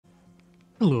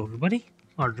Hello everybody,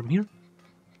 Artem here,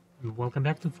 and welcome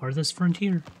back to Farthest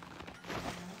Frontier.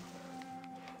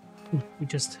 Ooh, we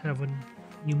just have a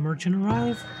new merchant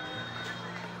arrive.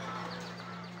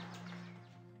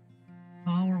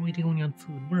 How are we doing on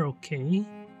food? We're okay.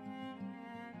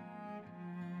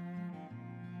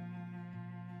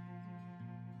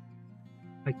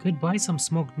 I could buy some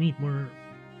smoked meat, we're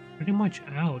pretty much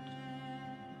out.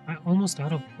 Almost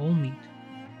out of all meat.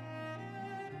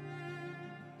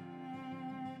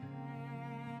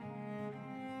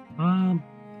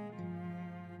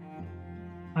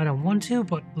 I don't want to,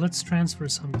 but let's transfer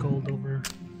some gold over.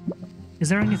 Is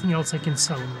there anything else I can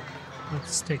sell?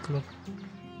 Let's take a look.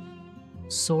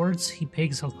 Swords, he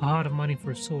pays a lot of money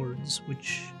for swords,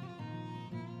 which...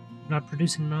 Not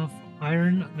producing enough.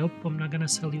 Iron, nope, I'm not gonna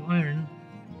sell you iron.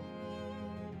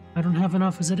 I don't have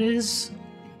enough as it is.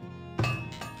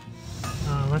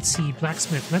 Let's see,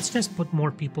 blacksmith. Let's just put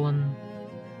more people in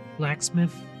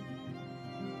blacksmith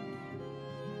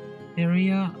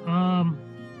area.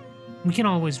 We can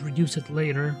always reduce it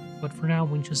later, but for now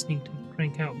we just need to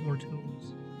crank out more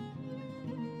tools.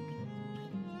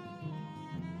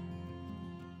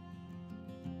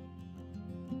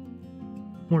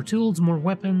 More tools, more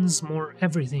weapons, more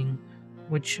everything,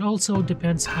 which also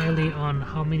depends highly on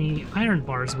how many iron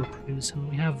bars we produce, and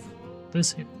we have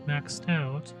this maxed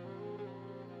out.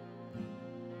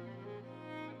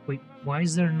 Wait, why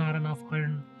is there not enough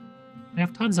iron? I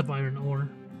have tons of iron ore.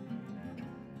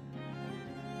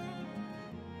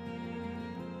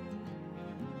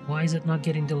 Why is it not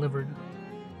getting delivered?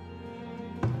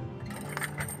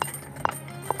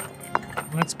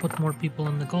 Let's put more people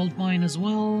in the gold mine as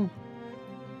well.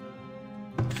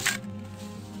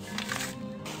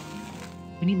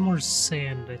 We need more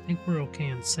sand. I think we're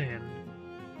okay on sand.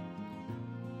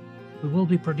 We will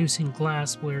be producing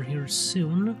glassware here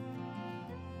soon,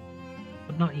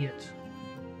 but not yet.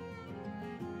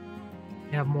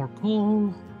 We have more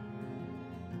coal.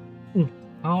 Ooh.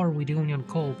 How are we doing on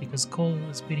coal? Because coal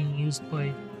is being used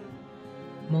by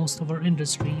most of our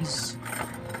industries.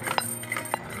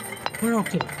 We're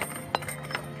okay.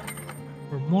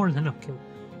 We're more than okay.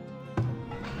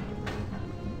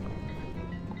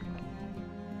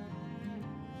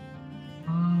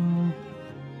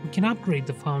 We can upgrade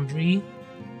the foundry.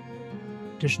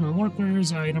 Additional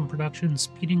workers, item production,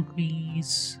 speed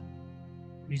increase,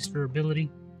 increase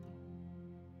durability.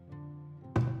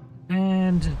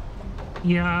 And...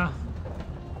 yeah,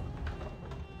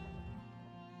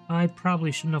 I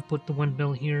probably shouldn't have put the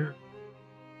windmill here.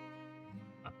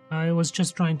 I was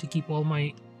just trying to keep all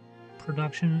my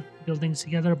production buildings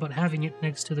together, but having it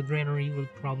next to the granary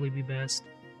would probably be best.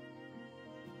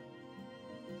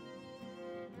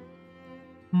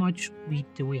 How much wheat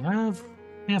do we have?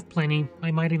 We have plenty.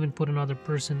 I might even put another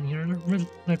person here.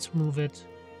 Let's move it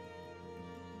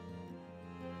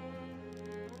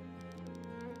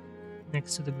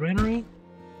next to the granary.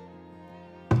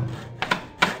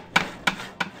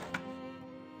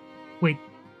 Wait,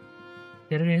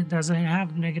 does it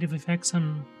have negative effects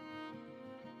on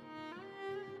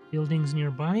buildings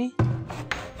nearby?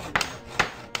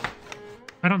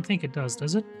 I don't think it does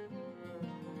it?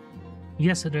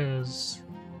 Yes, it is.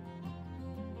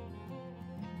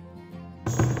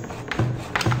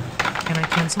 Can I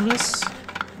cancel this?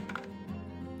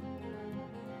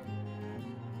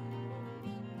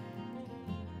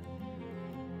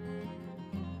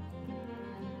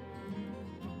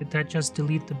 Did that just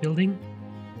delete the building?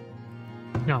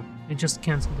 No, it just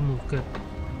canceled the move. Good.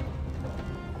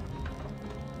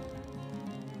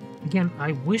 Again,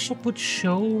 I wish it would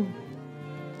show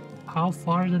how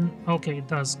far then... okay, it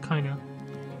does, kinda.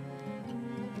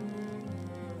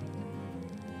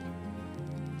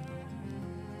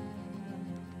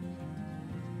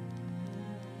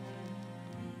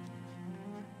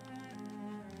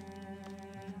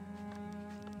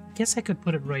 Guess I could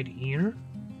put it right here.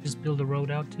 Just build a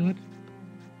road out to it.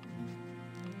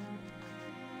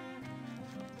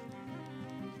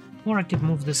 Or I could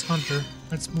move this hunter.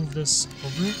 Let's move this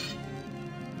over.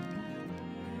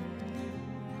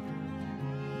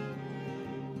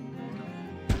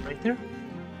 Right there.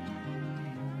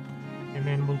 And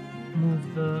then we'll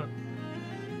move the...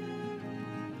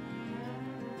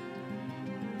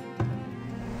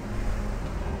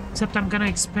 except I'm gonna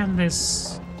expand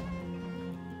this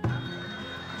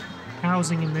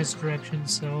housing in this direction,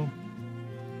 so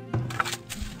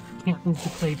can't move the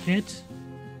clay pit.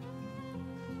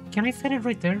 Can I fit it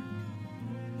right there?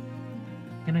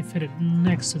 Can I fit it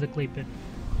next to the clay pit?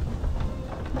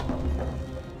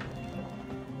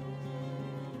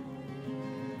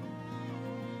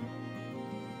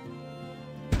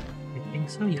 I think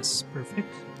so, yes,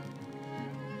 perfect.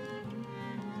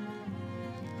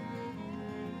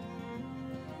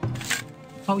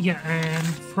 Oh yeah, and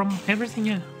from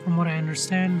everything, from what I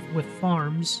understand with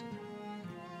farms,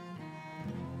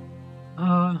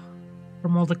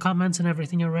 from all the comments and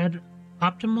everything I read,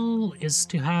 optimal is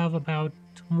to have about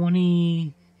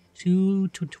 22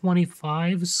 to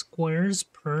 25 squares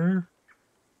per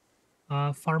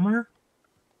farmer.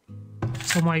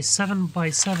 So my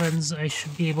 7x7s, I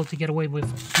should be able to get away with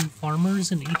 2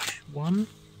 farmers in each one.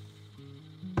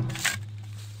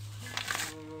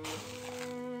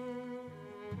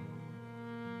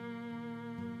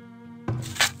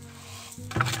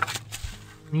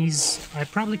 These, I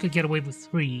probably could get away with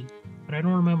 3, but I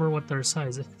don't remember what their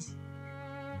size is.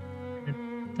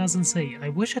 It doesn't say. I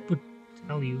wish it would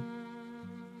tell you.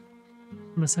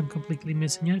 Unless I'm completely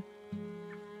missing it.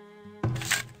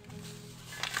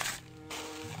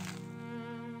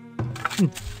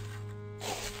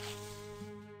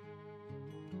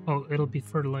 Oh, it'll be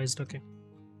fertilized, okay.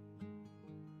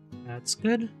 That's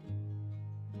good.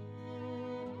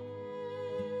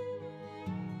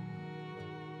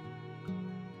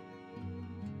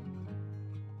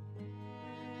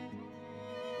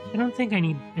 I don't think I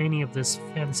need any of this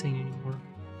fencing anymore.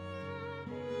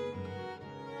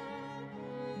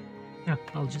 Yeah,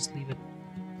 I'll just leave it.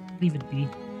 Leave it be.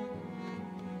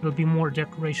 It'll be more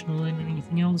decorational than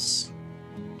anything else.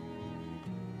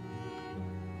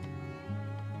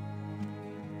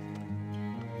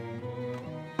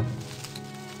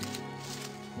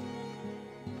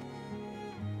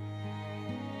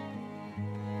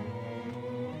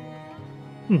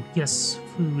 Ooh, yes,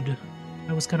 food.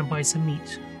 I was gonna buy some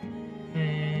meat.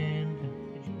 And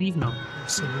did you leave? No,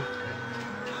 absolutely.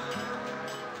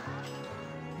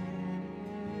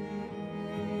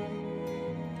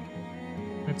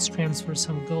 Let's transfer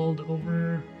some gold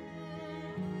over.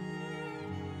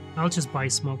 I'll just buy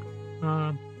smoke.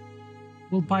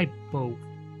 We'll buy both.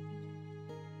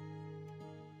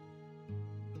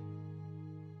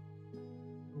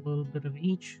 A little bit of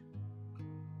each.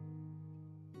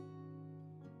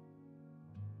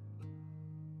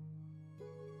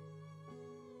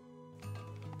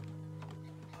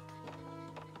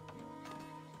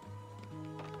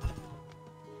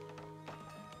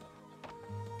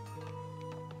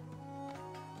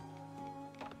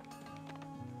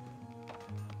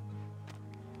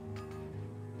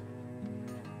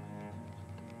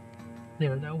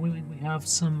 There, that way we have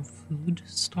some food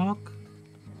stock.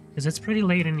 Because it's pretty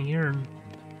late in the year and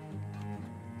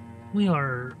we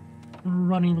are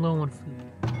running low on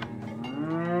food.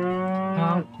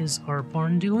 How is our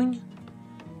barn doing?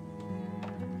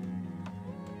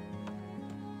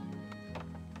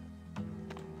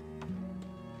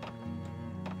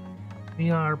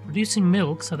 We are producing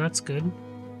milk, so that's good.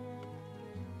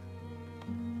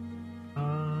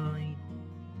 I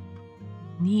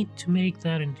need to make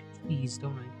that into cheese,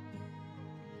 don't I?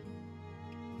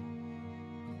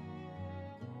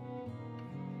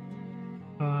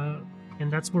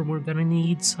 And that's where we're gonna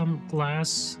need some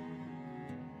glass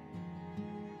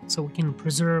so we can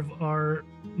preserve our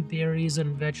berries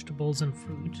and vegetables and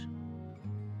fruit.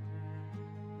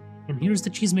 And here's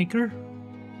the cheesemaker.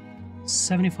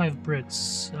 75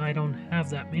 bricks. I don't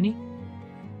have that many.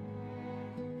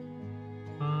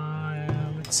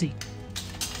 Let's see.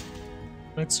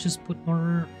 Let's just put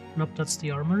more... Nope, that's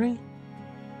the armory.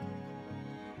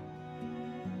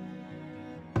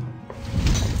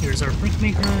 Here's our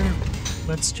brickmaker.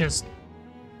 Let's just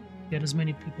get as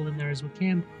many people in there as we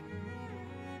can.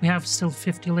 We have still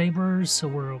 50 laborers, so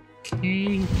we're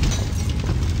okay.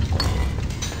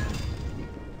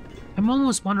 I'm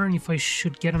almost wondering if I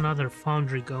should get another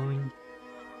foundry going.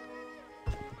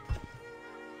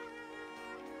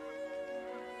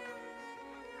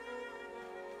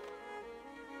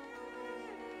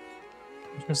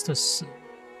 Just a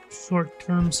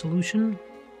short-term solution.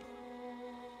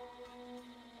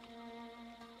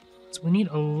 So we need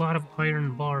a lot of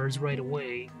iron bars right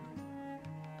away.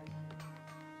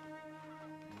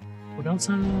 What else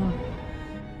on?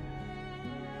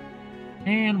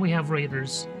 And we have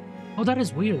raiders. Oh, that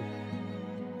is weird.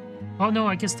 Oh no,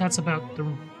 I guess that's about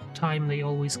the time they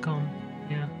always come.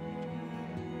 Yeah.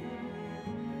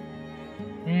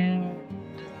 And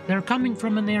they're coming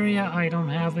from an area I don't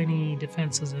have any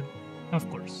defenses in, of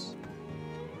course.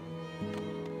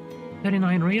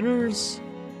 39 raiders.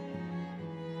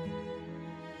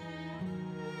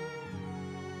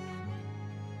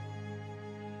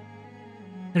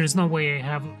 There's no way I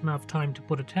have enough time to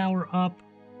put a tower up.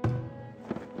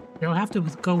 They'll have to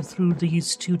go through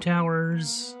these 2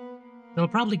 towers. They'll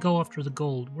probably go after the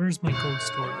gold. Where's my gold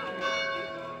store?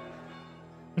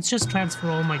 Let's just transfer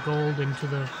all my gold into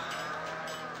the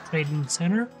trading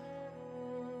center.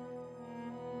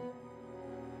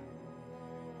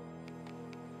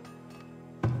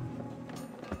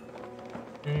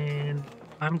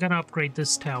 I'm gonna upgrade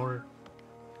this tower.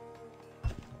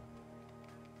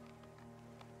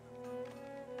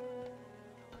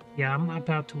 Yeah, I'm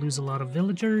about to lose a lot of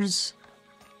villagers.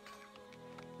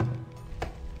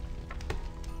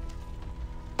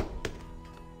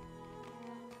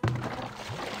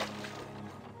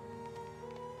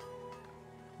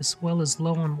 This well is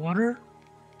low on water.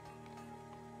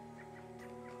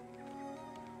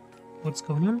 What's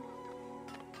going on?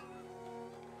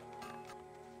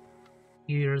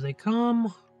 Here they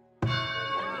come.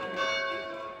 I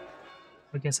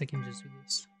guess I can just do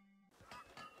this.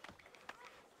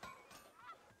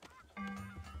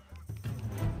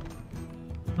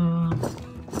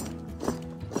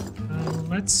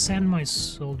 Let's send my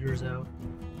soldiers out.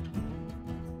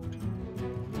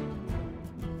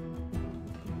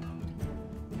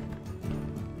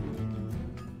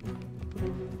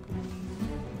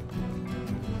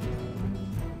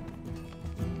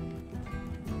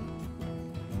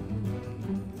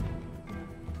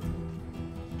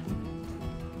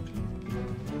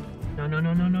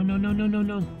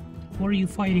 No. Who are you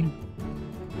fighting?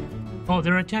 Oh,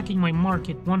 they're attacking my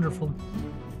market. Wonderful.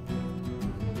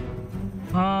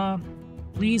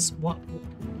 Please, what?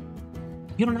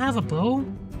 You don't have a bow?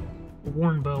 A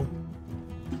worn bow.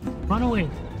 Run away.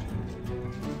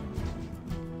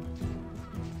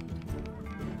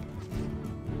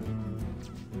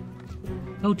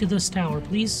 Go to this tower,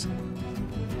 please.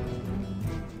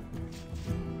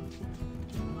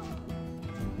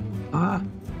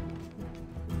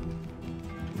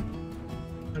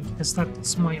 I guess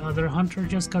that's my other hunter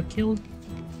just got killed.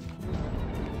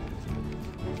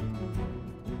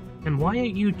 And why are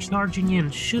you charging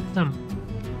in? Shoot them.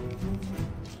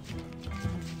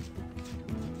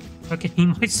 Okay,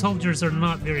 my soldiers are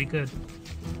not very good.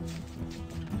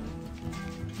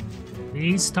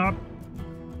 Please stop.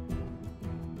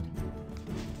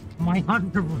 My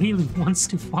hunter really wants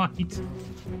to fight.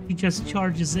 He just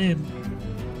charges in.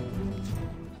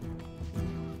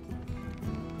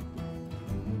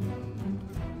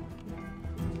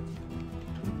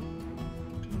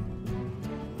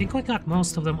 I think I got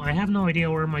most of them. I have no idea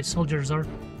where my soldiers are.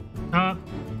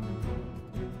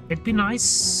 It'd be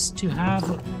nice to have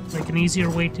like an easier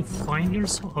way to find your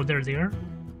oh, they're there.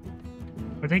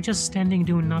 Are they just standing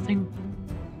doing nothing?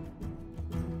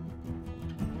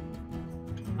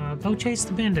 Go chase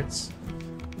the bandits.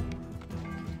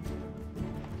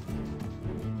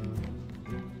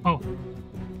 Oh,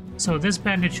 so this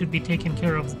bandit should be taken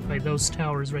care of by those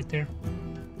towers right there.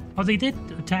 Oh, they did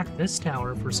attack this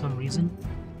tower for some reason.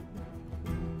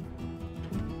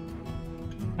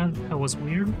 That was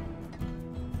weird.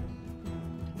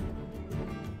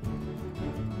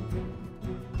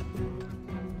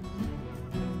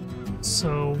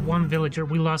 So, one villager,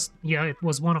 we lost... Yeah, it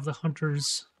was one of the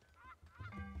hunters.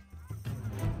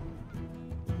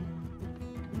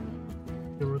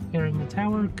 They're repairing the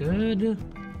tower, good.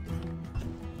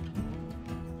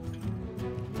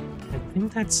 I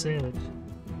think that's it.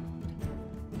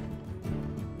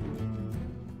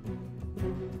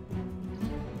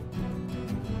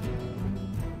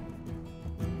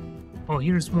 Oh,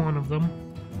 here's one of them.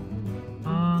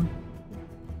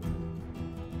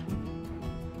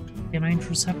 Can I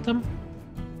intercept them?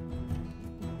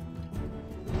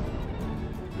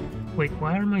 Wait,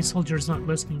 why are my soldiers not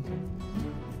listening?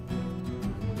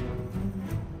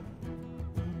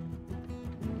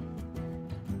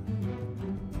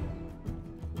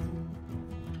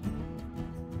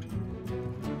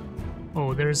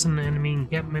 Oh, there's an enemy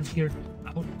encampment here.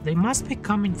 Oh, they must be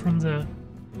coming from the...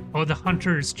 Oh, the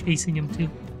hunter is chasing him too.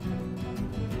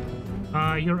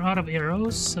 You're out of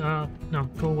arrows? No,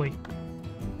 go away.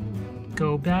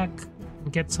 Go back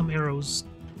and get some arrows.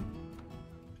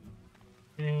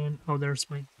 And oh, there's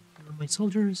my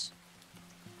soldiers.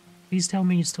 Please tell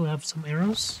me you still have some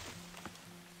arrows.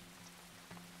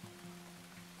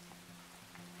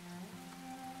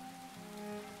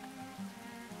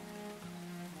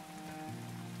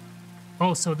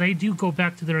 Oh, so they do go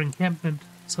back to their encampment.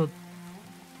 So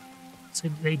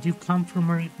they do come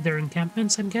from their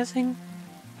encampments, I'm guessing?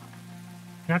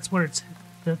 That's where it's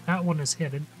that one is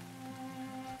headed.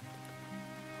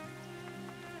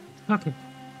 Okay.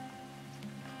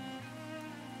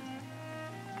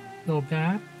 Go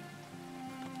back.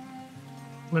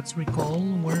 Let's recall.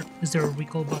 Where is there a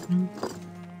recall button?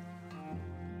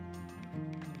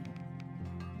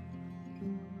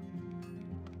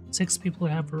 Six people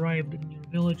have arrived in your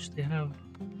village. They have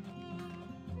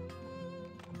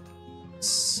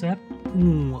set.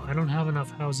 Ooh, I don't have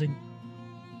enough housing.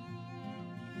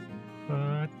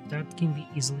 But that can be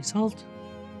easily solved.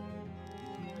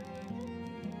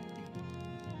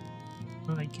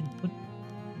 I can put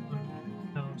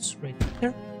right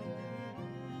there.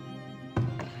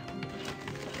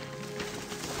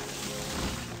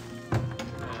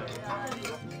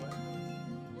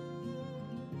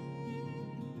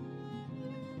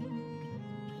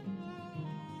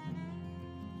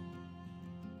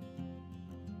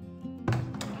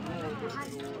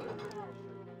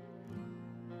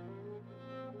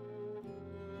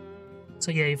 So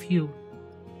yeah, if you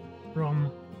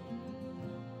from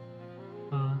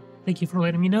thank you for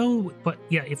letting me know, but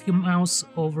yeah, if you mouse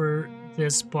over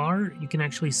this bar, you can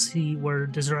actually see where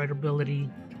desirability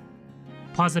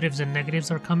positives and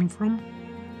negatives are coming from.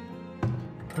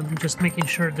 I'm just making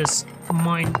sure this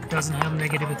mine doesn't have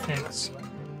negative effects,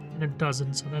 and it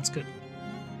doesn't, so that's good.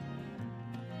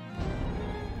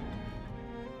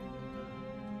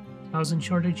 Housing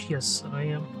shortage, yes, I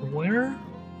am aware.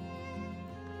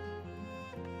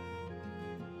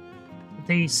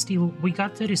 They still, we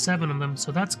got 37 of them,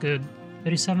 so that's good.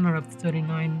 37 out of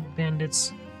 39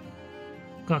 bandits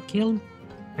got killed.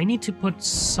 I need to put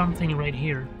something right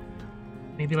here.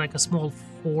 Maybe like a small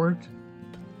fort.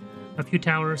 A few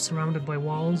towers surrounded by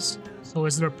walls, so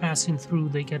as they're passing through,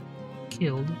 they get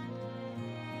killed.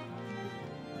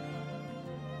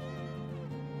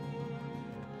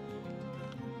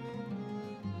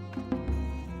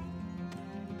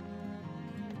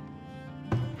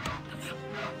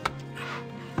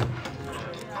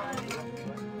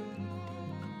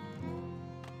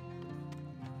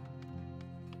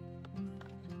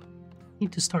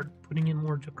 Need to start putting in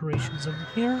more decorations over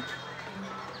here.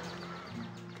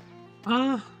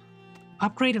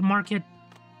 Upgraded market.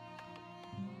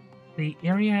 The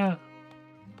area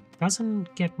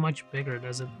doesn't get much bigger,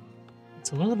 does it?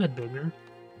 It's a little bit bigger.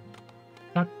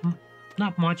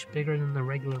 Not much bigger than the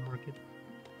regular market.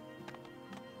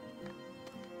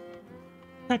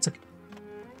 That's okay.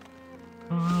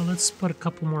 Let's put a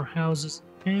couple more houses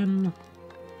in.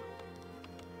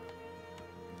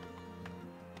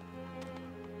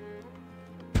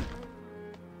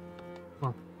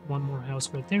 Well, one more house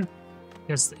right there.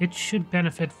 Yes, it should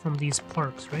benefit from these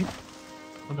parks, right?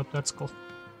 Oh, no, that's cool.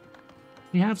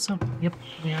 We have some, yep,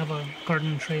 we have a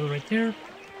garden trail right there,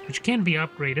 which can be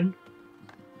upgraded.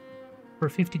 For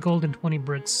 50 gold and 20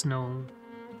 bricks, no.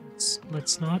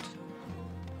 Let's not.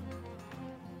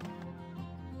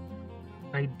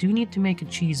 I do need to make a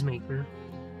cheese maker,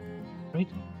 right?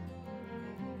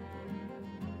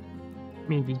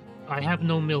 Maybe. I have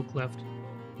no milk left.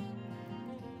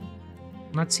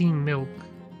 I'm not seeing milk.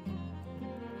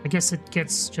 I guess it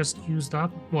gets just used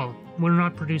up. Well, we're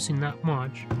not producing that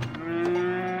much.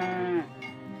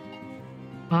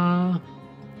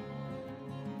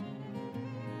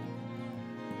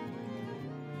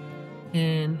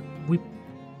 And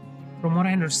from what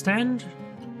I understand,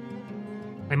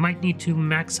 I might need to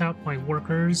max out my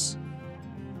workers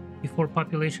before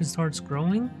population starts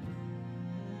growing.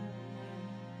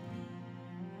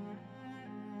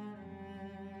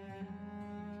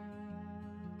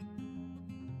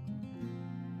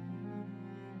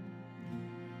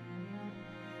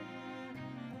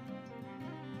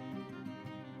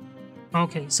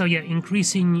 Okay, so yeah,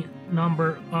 increasing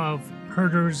number of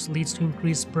herders leads to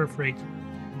increased birth rate.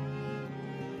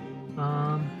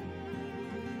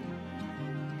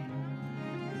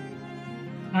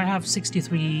 I have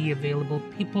 63 available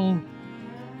people.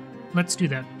 Let's do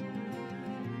that.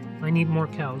 I need more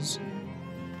cows.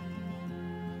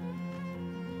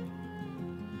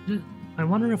 I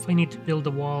wonder if I need to build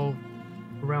a wall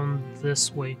around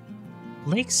this way.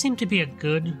 Lakes seem to be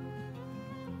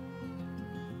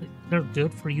they're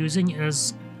good for using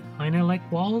as kinda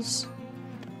like walls.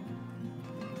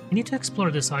 I need to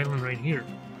explore this island right here.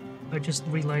 I just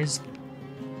realized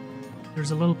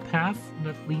there's a little path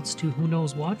that leads to who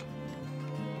knows what.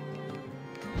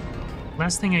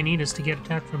 Last thing I need is to get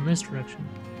attacked from this direction.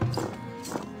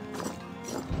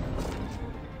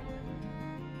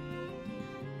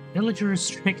 Villagers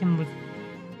stricken with...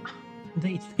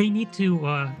 They need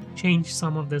to change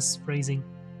some of this phrasing.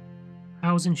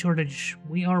 Housing shortage.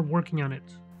 We are working on it.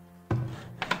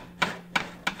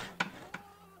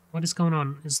 What is going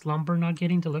on? Is lumber not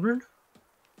getting delivered?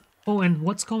 Oh, and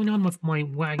what's going on with my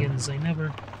wagons? I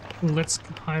never... Ooh, let's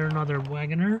hire another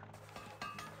wagoner.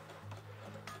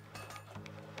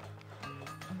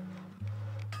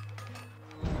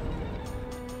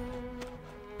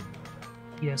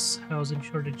 Yes, housing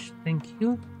shortage. Thank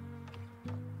you.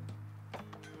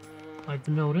 I've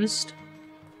noticed.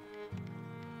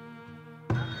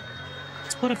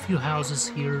 Let's put a few houses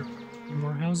here.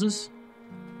 More houses.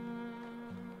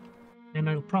 And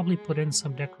I'll probably put in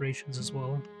some decorations as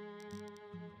well.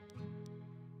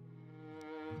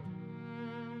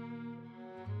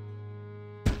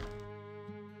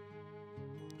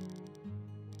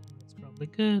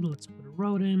 perfectly good. Let's put a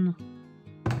road in.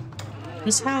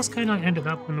 This house kind of ended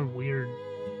up in a weird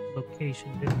location,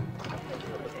 didn't it?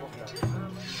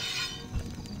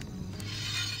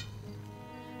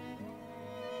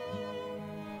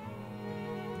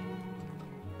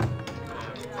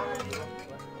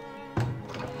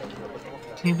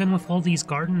 Even with all these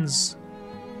gardens,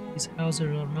 these houses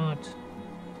are not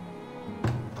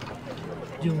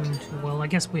doing too well. I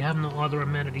guess we have no other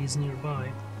amenities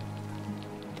nearby.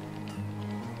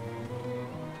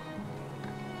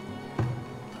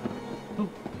 Oh.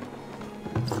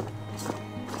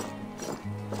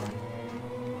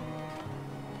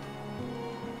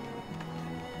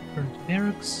 Turn to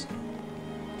barracks.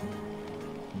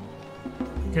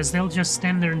 Because they'll just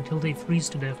stand there until they freeze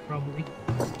to death, probably.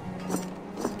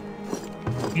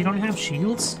 You don't have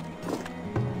shields?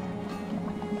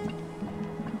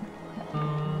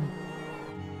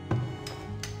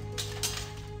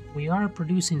 We are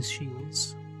producing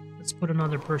shields. Let's put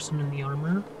another person in the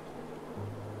armor.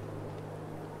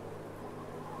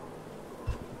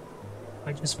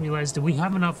 I just realized, do we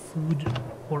have enough food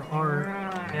for our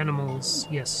animals?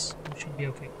 Yes, we should be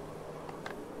okay.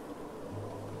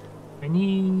 I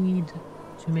need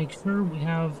to make sure we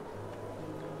have...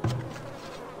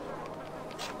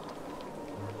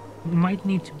 We might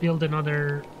need to build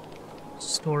another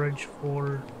storage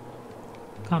for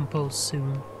compost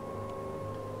soon.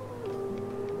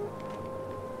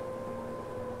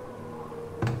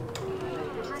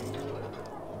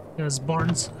 Because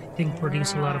barns, I think,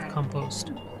 produce a lot of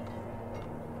compost.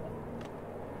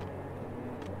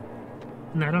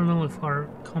 And I don't know if our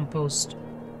compost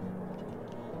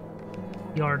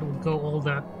yard will go all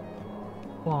that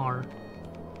far.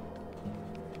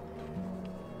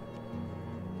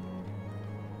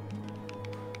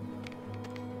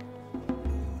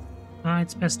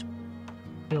 It's best to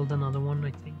build another one, I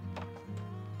think.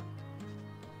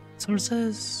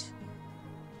 Sources.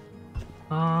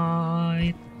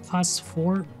 It costs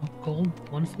 4 gold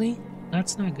monthly.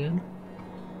 That's not good.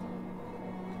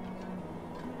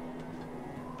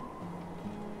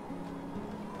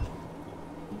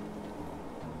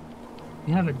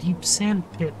 We have a deep sand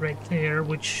pit right there,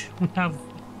 which we have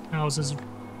houses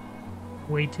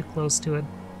way too close to it.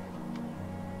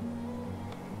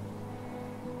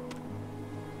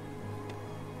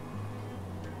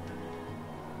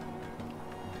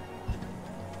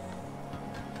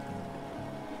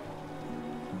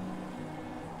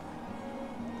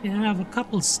 We have a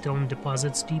couple stone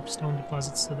deposits, deep stone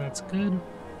deposits, so that's good.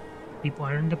 Deep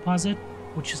iron deposit,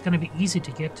 which is going to be easy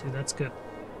to get to, that's good.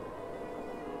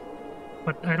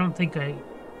 But I don't think I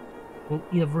will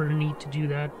ever need to do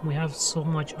that. We have so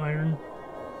much iron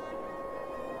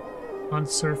on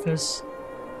surface.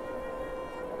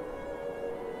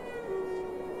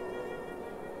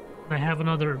 I have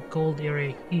another gold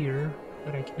area here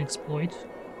that I can exploit.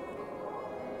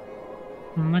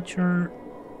 I'm not sure.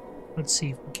 Let's see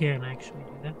if we can actually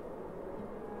do that.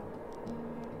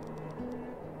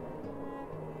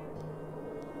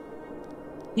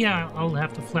 Yeah, I'll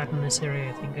have to flatten this area.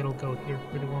 I think it'll go here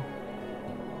pretty well.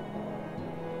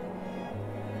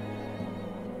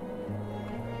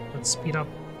 Let's speed up,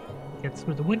 get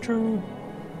through the winter.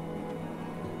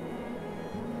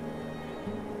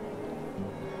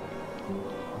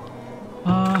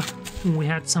 We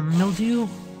had some mildew.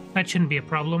 That shouldn't be a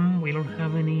problem. We don't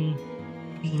have any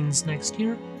beans next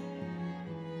year.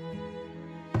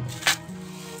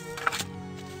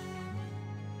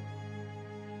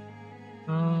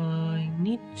 I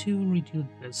need to redo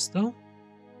this though.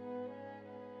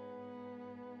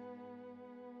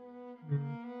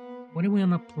 What do we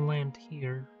want to plant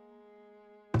here?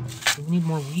 Do we need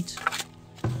more wheat?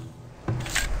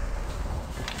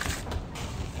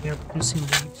 We are producing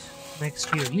wheat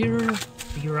next year here,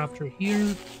 the year after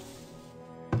here.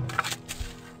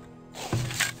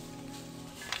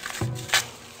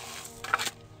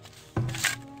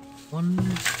 One,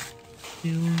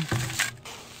 two.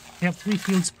 We have 3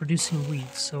 fields producing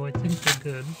wheat, so I think we're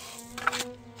good.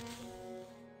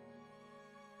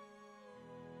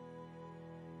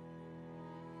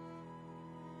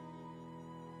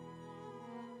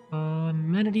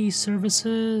 Amenity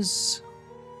services.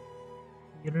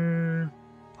 Theater,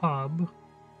 pub.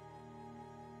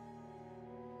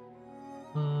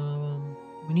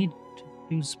 We need to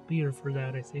produce beer for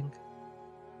that, I think.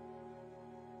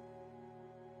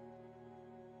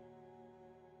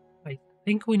 I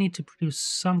think we need to produce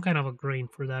some kind of a grain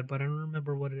for that, but I don't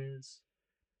remember what it is.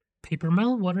 Paper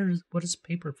mill? What is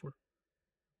paper for?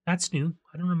 That's new.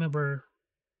 I don't remember.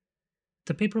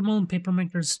 The paper mill and paper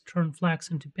makers turn flax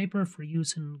into paper for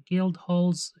use in guild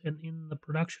halls and in the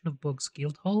production of books.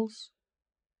 Guild halls?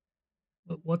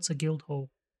 But what's a guild hall?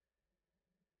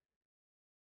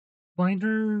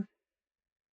 Binder.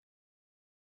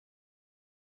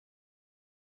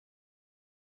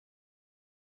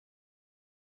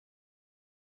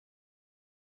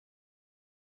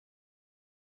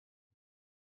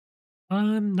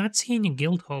 I'm not seeing a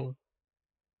guild hall.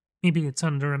 Maybe it's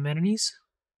under amenities.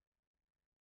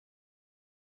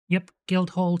 Yep, guild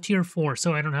hall tier 4,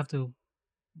 so I don't have to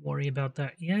worry about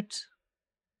that yet.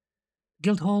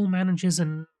 Guild hall manages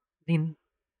the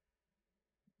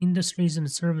industries and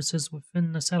services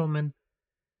within the settlement,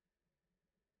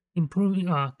 improving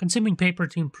consuming paper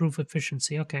to improve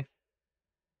efficiency. Okay.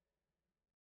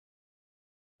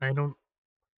 I don't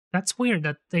That's weird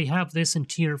that they have this in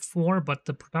tier 4, but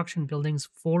the production buildings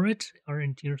for it are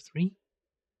in tier 3.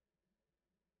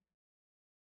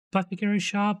 Apothecary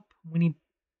shop, we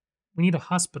need a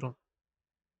hospital.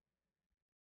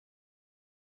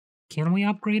 Can we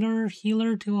upgrade our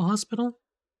healer to a hospital?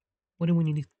 What do we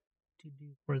need to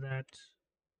do for that?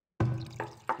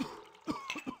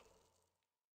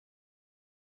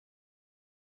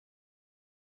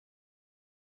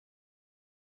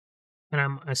 And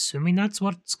I'm assuming that's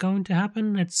what's going to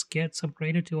happen. It gets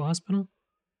upgraded to a hospital.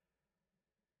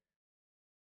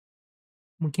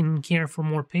 We can care for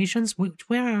more patients, which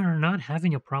we are not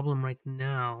having a problem right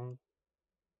now.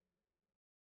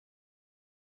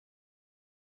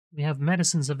 We have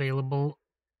medicines available.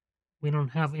 We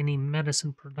don't have any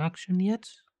medicine production yet.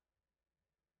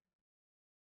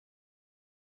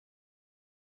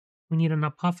 We need an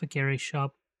apothecary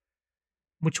shop,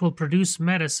 which will produce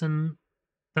medicine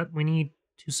that we need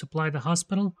to supply the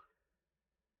hospital.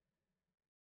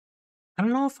 I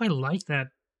don't know if I like that.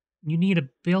 You need a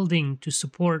building to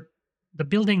support the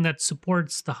building that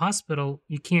supports the hospital.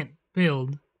 You can't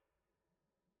build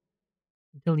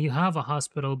until you have a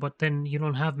hospital, but then you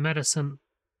don't have medicine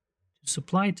to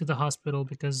supply to the hospital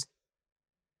because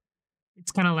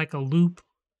it's kind of like a loop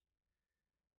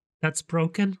that's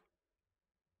broken.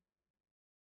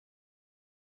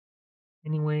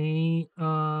 Anyway,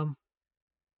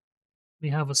 we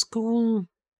have a school,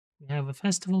 we have a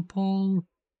festival pole.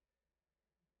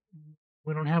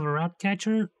 We don't have a rat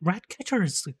catcher. Rat catcher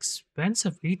is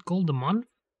expensive, 8 gold a month.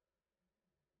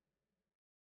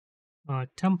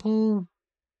 Temple.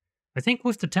 I think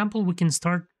with the temple we can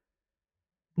start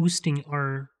boosting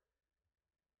our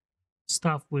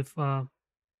stuff with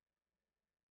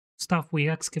stuff we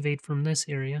excavate from this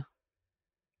area.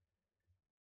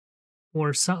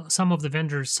 Or some of the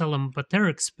vendors sell them, but they're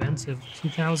expensive.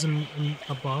 2,000 and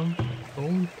above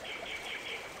gold.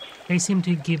 They seem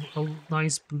to give a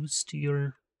nice boost to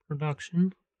your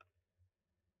production.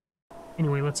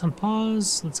 Anyway, let's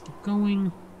unpause. Let's keep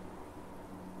going.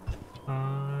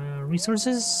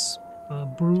 Resources.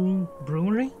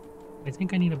 Brewery. I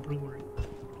think I need a brewery.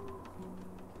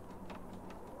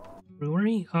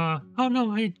 Brewery? Oh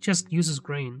no, it just uses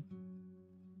grain.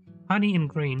 Honey and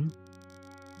grain.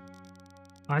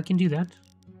 I can do that.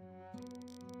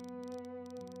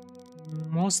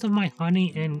 Most of my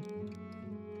honey and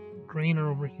grain are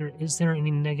over here. Is there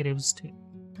any negatives to...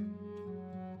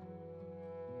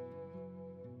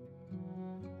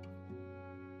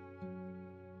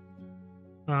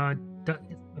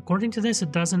 according to this,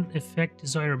 it doesn't affect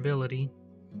desirability.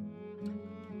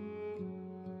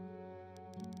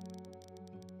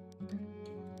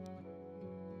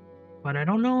 But I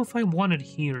don't know if I want it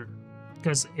here,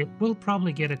 because it will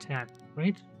probably get attacked,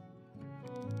 right?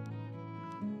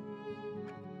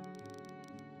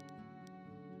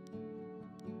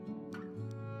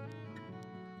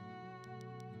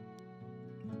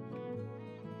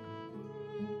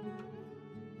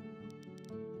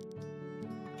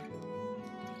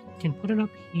 Can put it up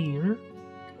here.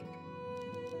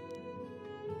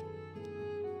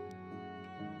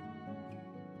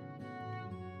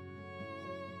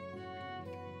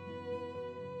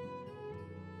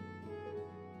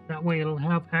 That way it'll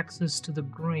have access to the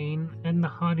grain and the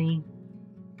honey.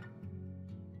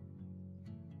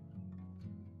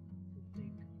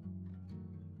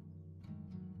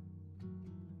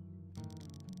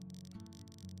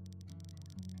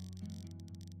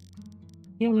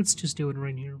 Yeah, let's just do it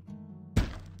right here.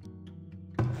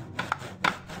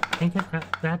 I think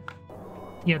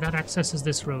that accesses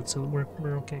this road, so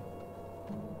we're okay.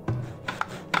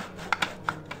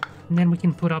 And then we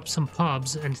can put up some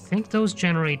pubs, and think those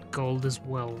generate gold as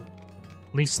well.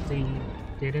 At least they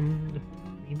did in the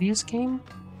previous game?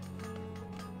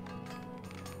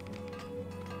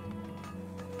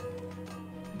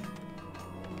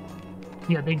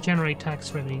 Yeah, they generate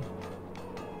tax revenue.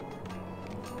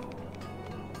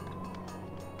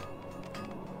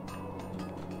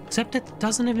 Except it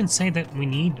doesn't even say that we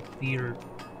need beer.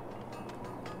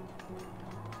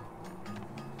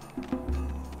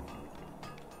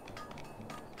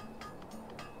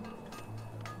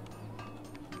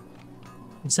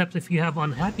 Except if you have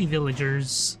unhappy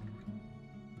villagers,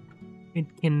 it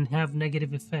can have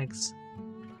negative effects.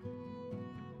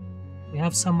 We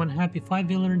have some unhappy. 5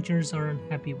 villagers are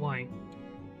unhappy. Why?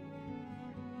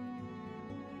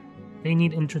 They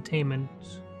need entertainment.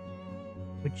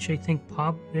 Which I think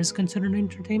pub is considered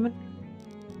entertainment.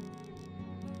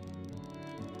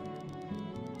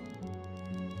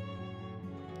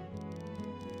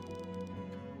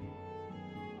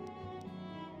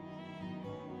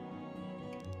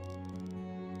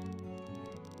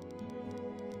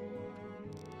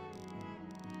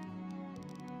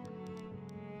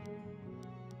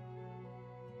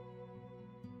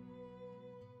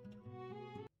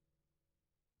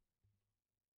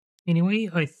 Anyway,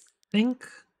 I think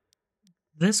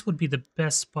this would be the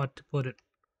best spot to put it.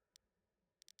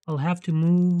 I'll have to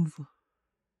move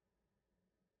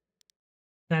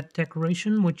that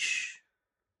decoration, which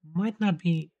might not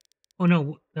be... Oh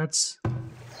no, that's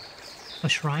a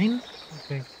shrine?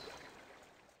 Okay.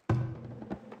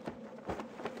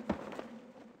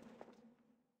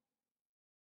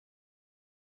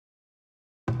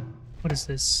 What is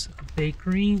this? A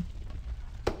bakery?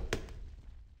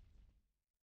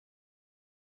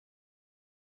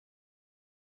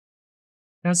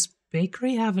 Does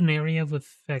bakery have an area of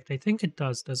effect? I think it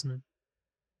does, doesn't it?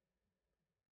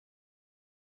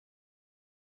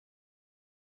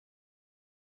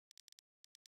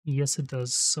 Yes, it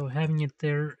does. So having it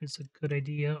there is a good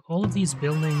idea. All of these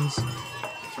buildings...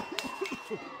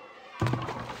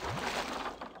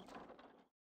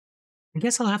 I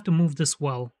guess I'll have to move this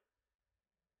well.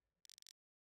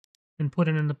 And put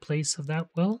it in the place of that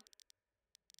well.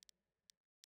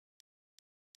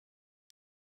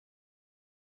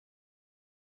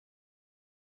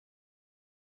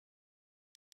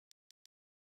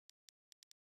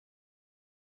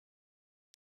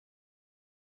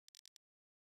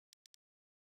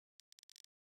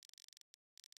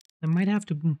 I might have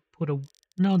to put a...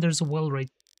 No, there's a well right...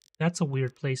 That's a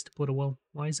weird place to put a well.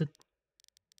 Why is it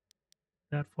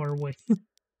that far away?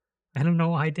 I don't know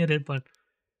why I did it, but...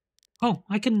 Oh,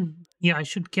 I can... Yeah, I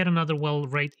should get another well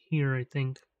right here, I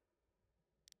think.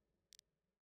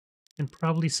 And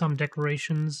probably some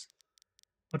decorations.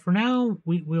 But for now,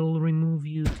 we will remove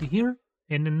you to here.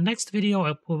 And in the next video,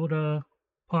 I'll put a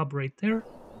pub right there.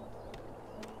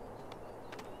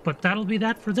 But that'll be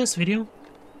that for this video.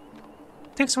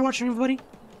 Thanks for watching, everybody.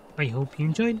 I hope you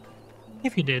enjoyed.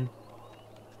 If you did,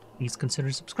 please consider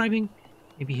subscribing.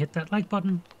 Maybe hit that like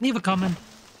button, leave a comment,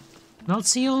 and I'll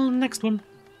see you all in the next one.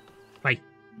 Bye.